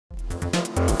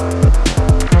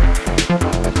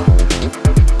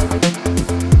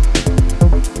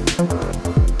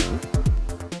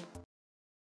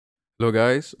Hello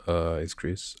guys, it's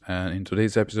Chris, and in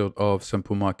today's episode of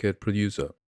Sample Market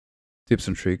Producer Tips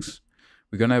and Tricks,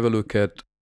 we're gonna have a look at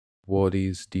what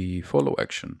is the follow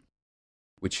action,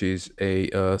 which is a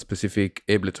specific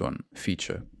Ableton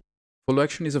feature. Follow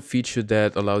action is a feature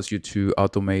that allows you to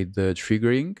automate the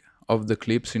triggering of the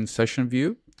clips in session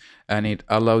view, and it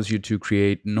allows you to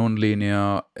create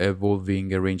non-linear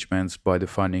evolving arrangements by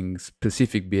defining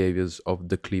specific behaviors of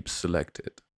the clips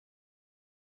selected.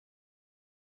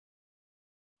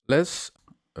 Let's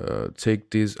take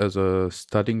this as a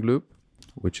starting loop,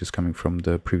 which is coming from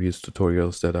the previous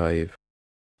tutorials that I've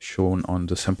shown on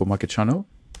the Sample Market channel.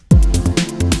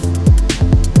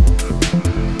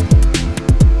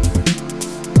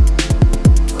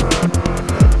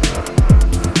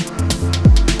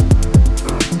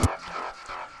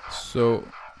 So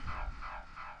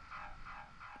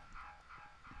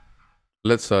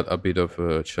let's add a bit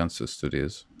of chances to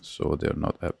this so they're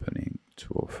not happening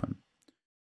too often.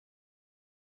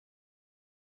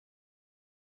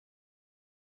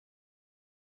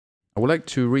 I would like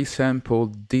to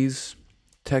resample this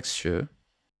texture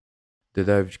that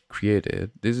I've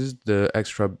created. This is the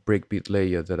extra breakbeat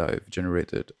layer that I've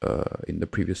generated in the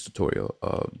previous tutorial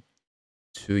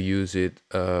to use it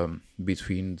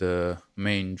between the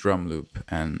main drum loop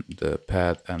and the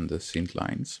pad and the synth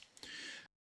lines.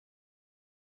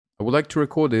 I would like to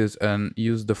record this and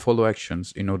use the follow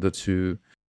actions in order to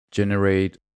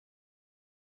generate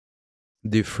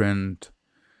different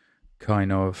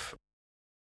kind of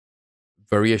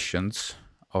variations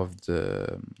of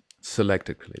the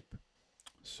selected clip.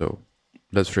 So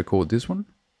let's record this one.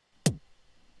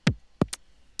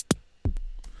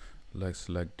 Let's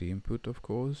select the input, of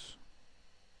course.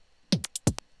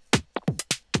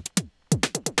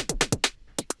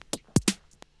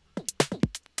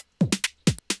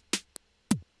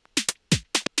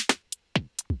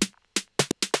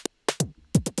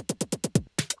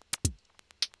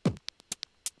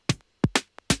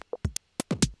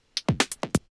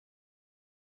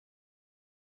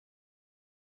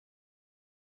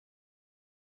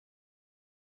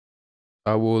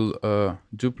 I will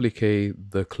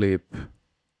duplicate the clip,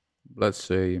 let's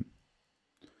say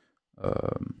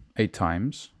 8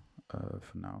 times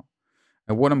for now.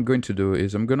 And what I'm going to do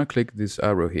is I'm going to click this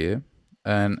arrow here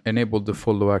and enable the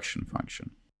follow action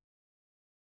function.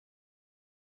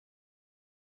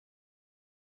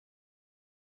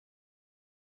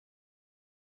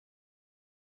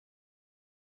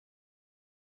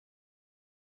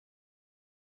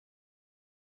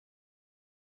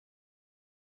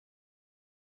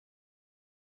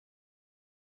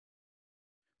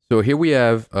 So here we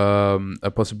have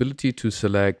a possibility to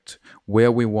select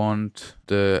where we want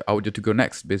the audio to go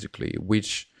next, basically,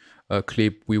 which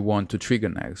clip we want to trigger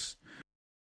next.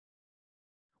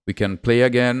 We can play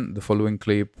again the following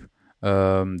clip,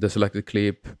 the selected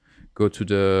clip, go to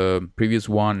the previous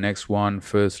one, next one,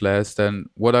 first, last. And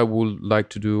what I would like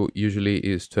to do usually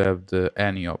is to have the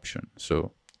any option.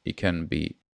 So it can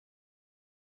be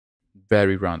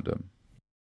very random.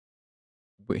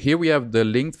 Here we have the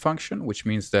linked function, which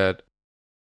means that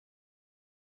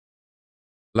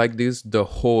like this, the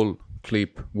whole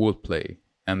clip will play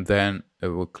and then it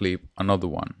will clip another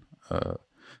one.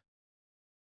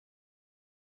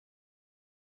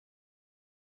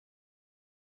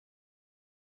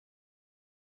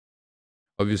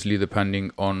 Obviously,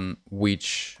 depending on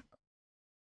which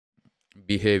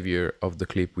behavior of the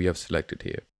clip we have selected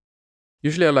here.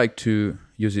 Usually I like to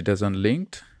use it as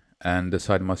unlinked and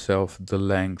decide myself the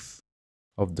length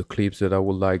of the clips that I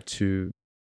would like to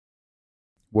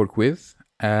work with.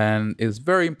 And it's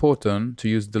very important to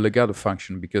use the legato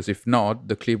function, because if not,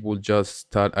 the clip will just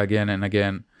start again and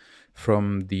again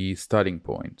from the starting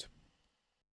point.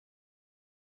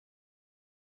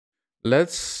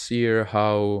 Let's hear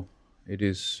how it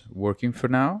is working for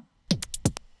now.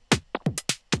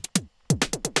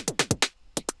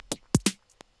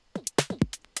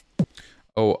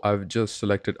 Oh, I've just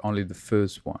selected only the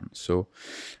first one. So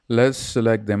let's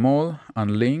select them all,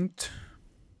 unlinked.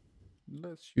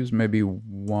 Let's use maybe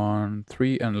 1,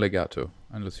 3 and legato,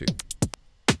 and let's see.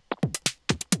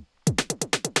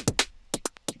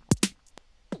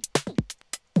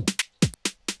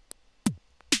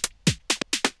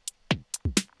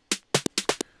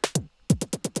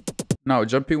 Now,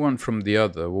 jumping one from the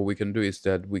other, what we can do is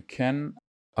that we can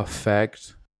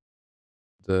affect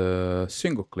the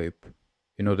single clip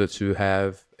in order to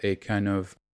have a kind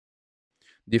of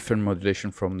different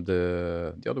modulation from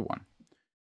the other one.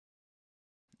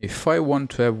 If I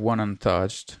want to have one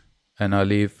untouched and I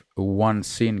leave one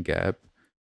scene gap,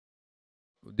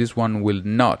 this one will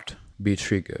not be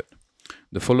triggered.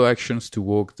 the follow actions to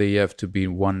work, they have to be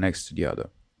one next to the other.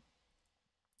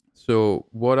 So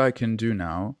what I can do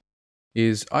now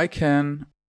is I can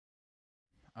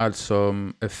add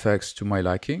some effects to my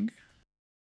liking.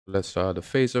 Let's add a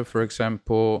phaser, for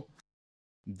example.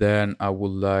 Then I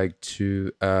would like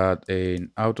to add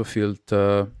an auto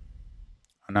filter,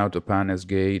 an auto pan as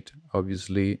gate,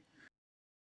 obviously.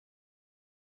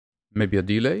 Maybe a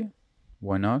delay,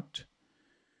 why not?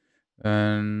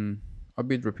 And a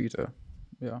beat repeater,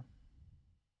 yeah.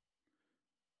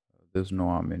 There's no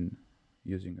harm in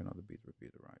using another beat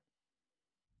repeater, right?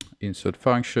 Insert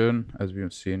function, as we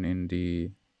have seen in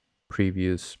the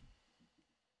previous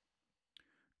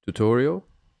tutorial.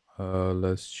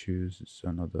 Let's choose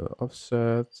another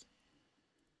offset.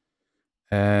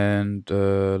 And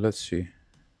let's see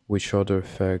which other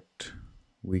effect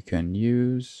we can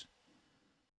use.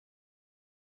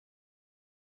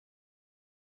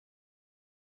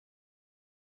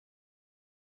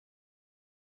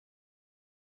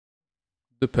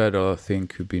 The pedal, I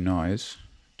think, could be nice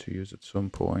to use at some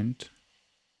point.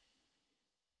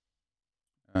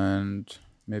 And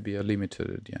maybe a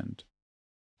limiter at the end.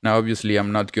 Now, obviously,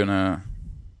 I'm not gonna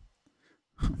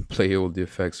play all the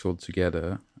effects all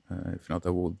together. If not, I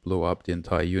will blow up the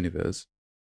entire universe.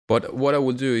 But what I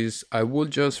will do is I will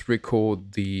just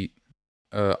record the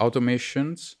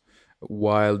automations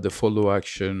while the follow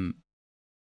action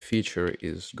feature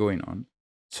is going on.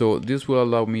 So this will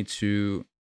allow me to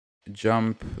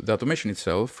jump the automation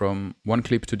itself from one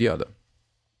clip to the other.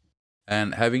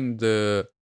 And having the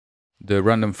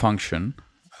random function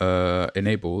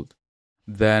enabled,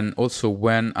 then also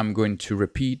when I'm going to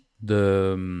repeat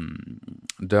the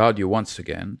audio once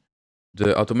again,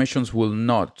 the automations will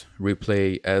not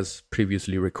replay as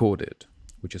previously recorded,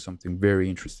 which is something very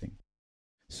interesting.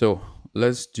 So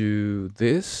let's do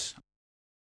this.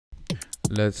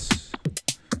 Let's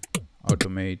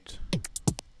automate.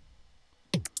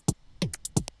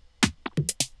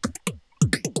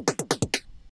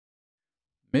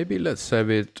 Maybe let's have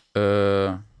it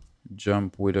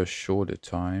jump with a shorter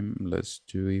time. Let's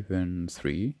do even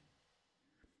 3.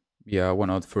 Yeah, why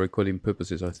not? For recording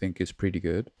purposes, I think it's pretty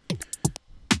good.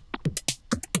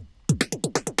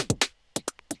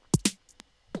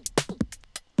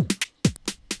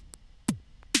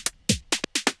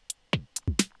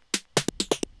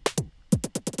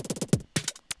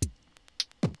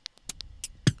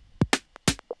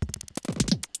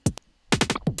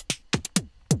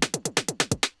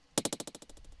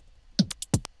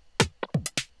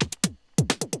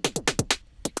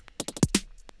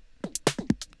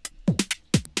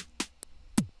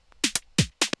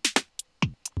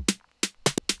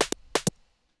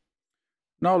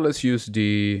 Now let's use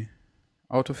the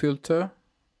auto filter.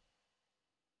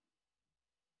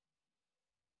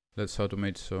 Let's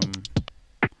automate some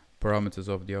parameters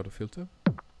of the auto filter.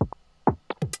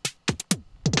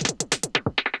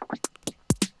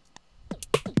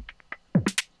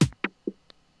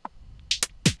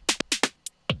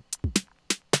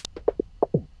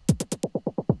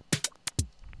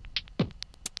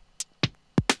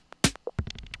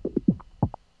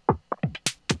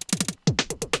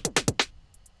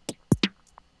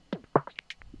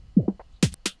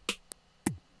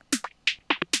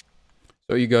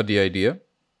 So you got the idea.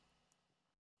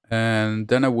 And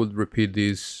then I would repeat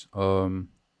this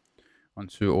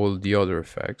onto all the other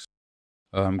effects.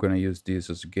 I'm going to use this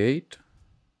as a gate.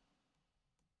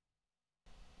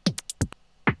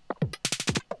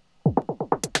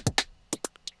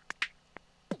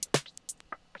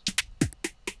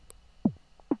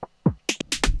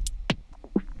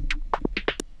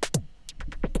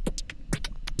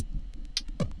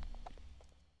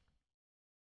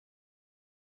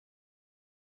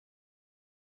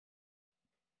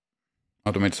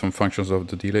 Automate some functions of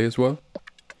the delay as well.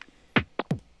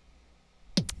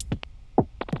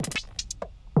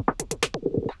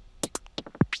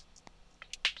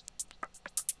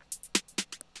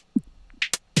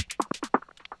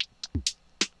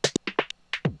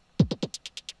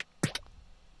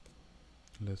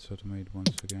 Let's automate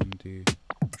once again the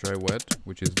dry wet,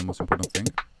 which is the most important thing.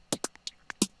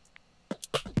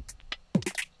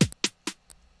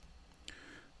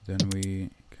 Then we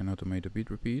can automate a beat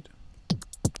repeat.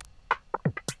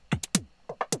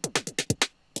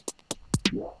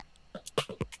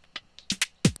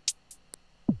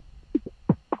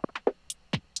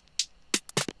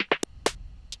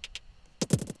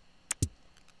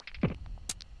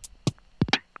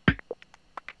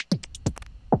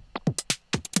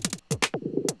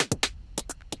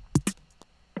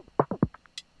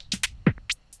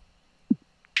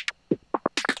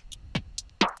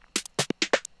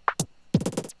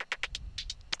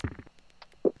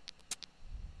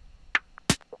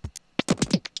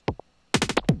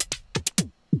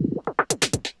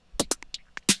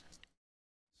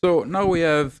 So now we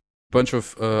have a bunch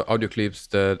of audio clips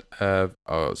that have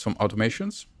some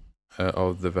automations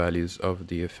of the values of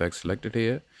the effects selected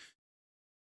here.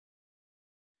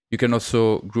 You can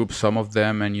also group some of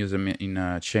them and use them in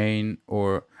a chain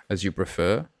or as you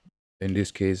prefer. In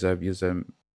this case, I've used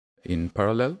them in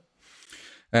parallel.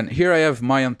 And here I have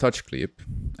my untouched clip.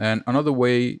 And another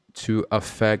way to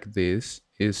affect this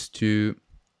is to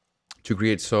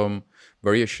create some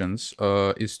variations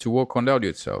is to work on the audio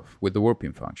itself with the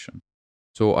warping function.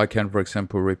 So I can, for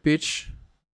example, repitch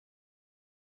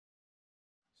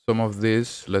some of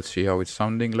this. Let's see how it's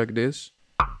sounding like this.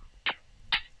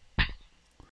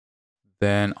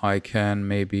 Then I can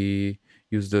maybe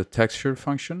use the texture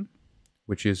function,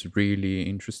 which is really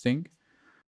interesting.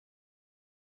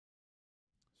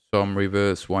 Some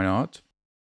reverse, why not?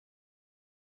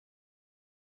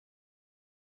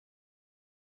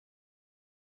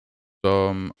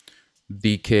 Some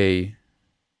decay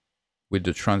with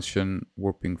the transient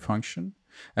warping function.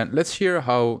 And let's hear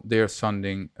how they are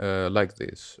sounding like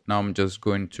this. Now I'm just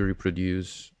going to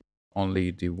reproduce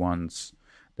only the ones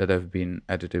that have been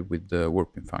edited with the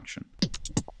warping function.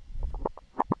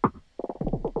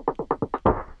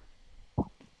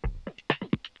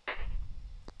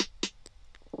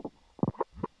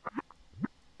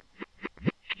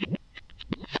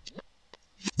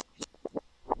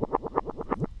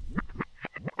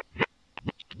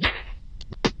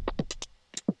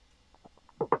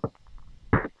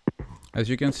 As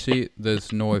you can see,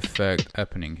 there's no effect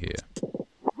happening here.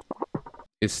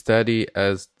 It's steady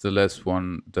as the last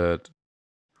one that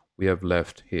we have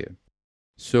left here.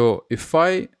 So if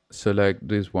I select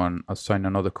this one, assign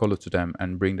another color to them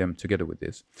and bring them together with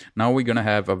this, now we're gonna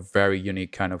have a very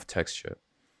unique kind of texture.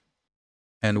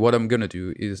 And what I'm gonna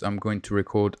do is I'm going to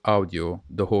record audio,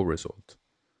 the whole result.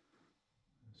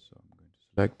 So I'm going to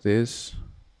select this,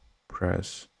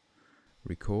 press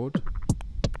record.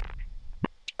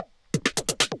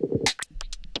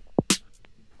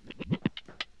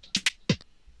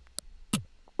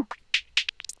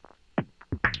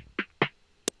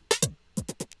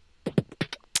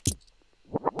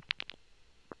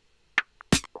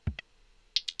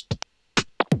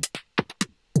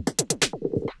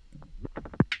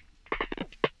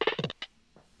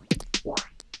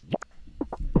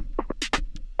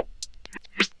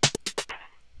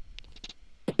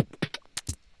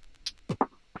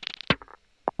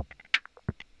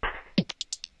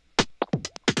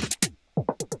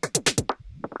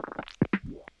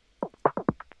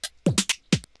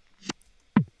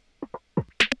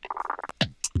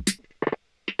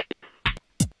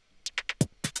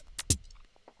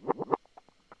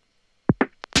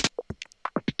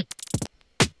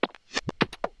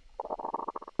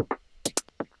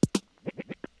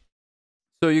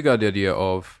 So you got the idea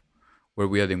of where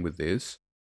we're heading with this.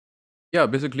 Yeah,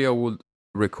 basically I would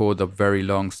record a very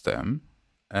long stem.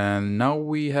 And now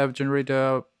we have generated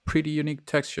a pretty unique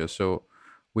texture. So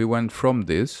we went from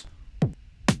this,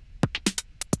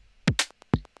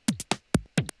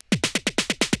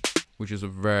 which is a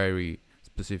very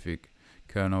specific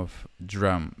kind of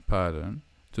drum pattern,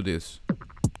 to this.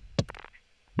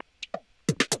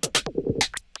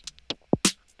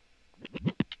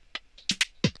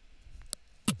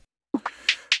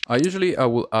 I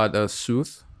will add a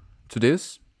soothe to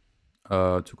this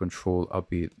to control a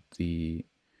bit the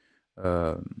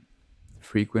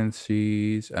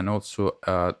frequencies, and also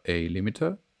add a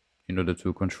limiter in order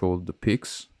to control the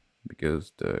peaks,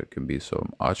 because there can be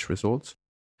some harsh results.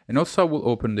 And also I will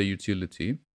open the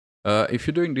utility. If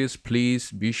you're doing this,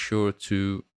 please be sure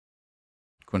to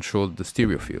control the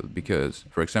stereo field, because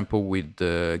for example with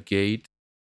the gate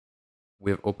we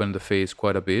have opened the phase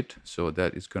quite a bit, so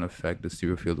that is going to affect the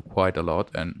stereo field quite a lot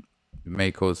and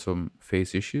may cause some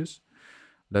phase issues.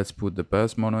 Let's put the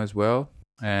bass mono as well,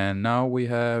 and now we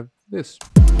have this.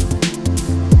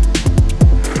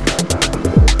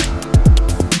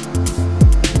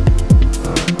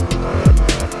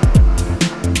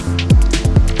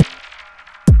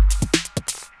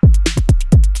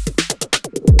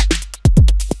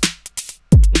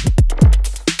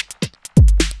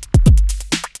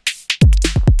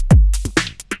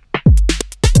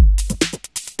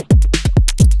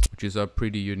 Which is a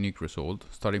pretty unique result,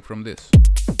 starting from this.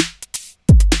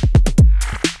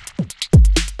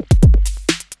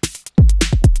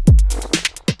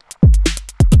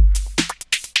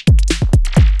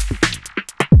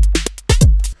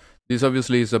 This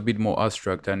obviously is a bit more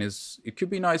abstract, and it could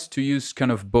be nice to use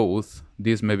kind of both.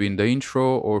 This maybe in the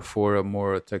intro or for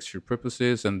more texture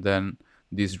purposes, and then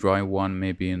this dry one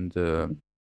maybe in the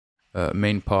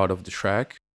main part of the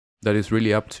track. that is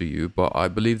really up to you. But I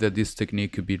believe that this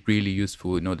technique could be really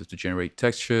useful in order to generate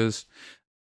textures.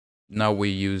 Now we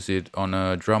use it on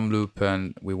a drum loop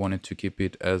and we wanted to keep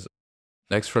it as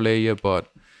an extra layer, but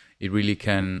it really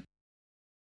can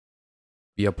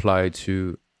be applied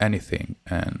to anything,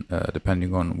 and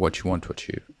depending on what you want to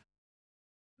achieve.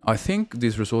 I think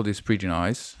this result is pretty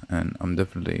nice, and I'm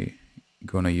definitely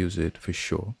gonna use it for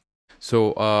sure.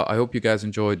 So I hope you guys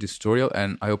enjoyed this tutorial,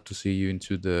 and I hope to see you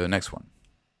into the next one.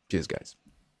 Cheers, guys.